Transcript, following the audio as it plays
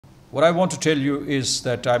What I want to tell you is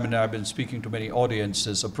that, I mean, I've been speaking to many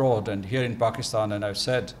audiences abroad and here in Pakistan, and I've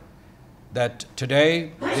said that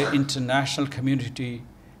today the international community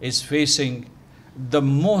is facing the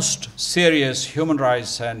most serious human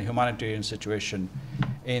rights and humanitarian situation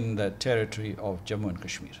in the territory of Jammu and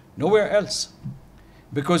Kashmir. Nowhere else.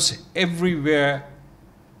 Because everywhere,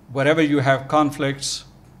 wherever you have conflicts,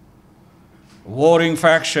 warring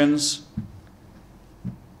factions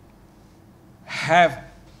have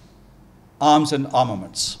arms and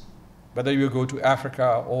armaments. Whether you go to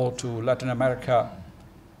Africa or to Latin America,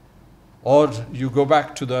 or you go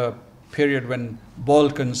back to the period when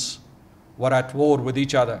Balkans were at war with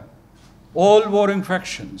each other, all warring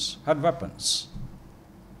factions had weapons.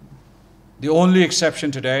 The only exception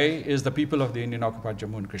today is the people of the Indian-occupied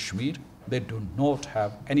Jammu and Kashmir. They do not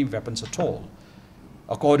have any weapons at all.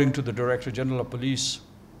 According to the Director General of Police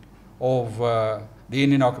of the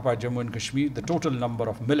Indian-occupied Jammu and Kashmir, the total number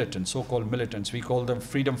of militants, so-called militants, we call them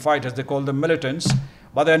freedom fighters, they call them militants,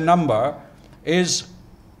 but their number is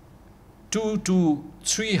 200 to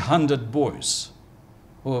 300 boys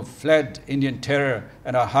who have fled Indian terror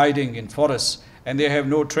and are hiding in forests, and they have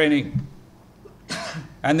no training,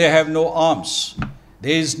 and they have no arms.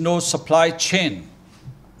 There is no supply chain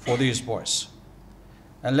for these boys.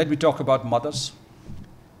 And let me talk about mothers.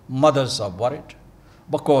 Mothers are worried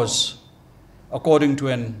because, according to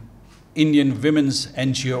an Indian women's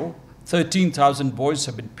NGO, 13,000 boys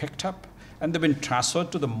have been picked up and they've been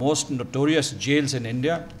transferred to the most notorious jails in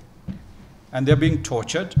India, and they're being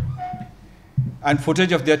tortured. And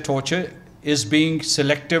footage of their torture is being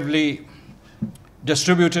selectively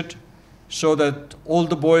distributed so that all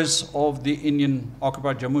the boys of the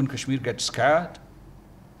Indian-occupied Jammu and Kashmir get scared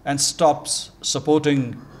and stops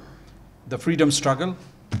supporting the freedom struggle.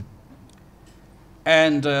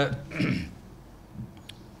 And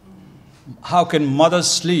how can mothers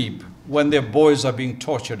sleep when their boys are being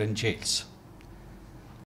tortured in jails?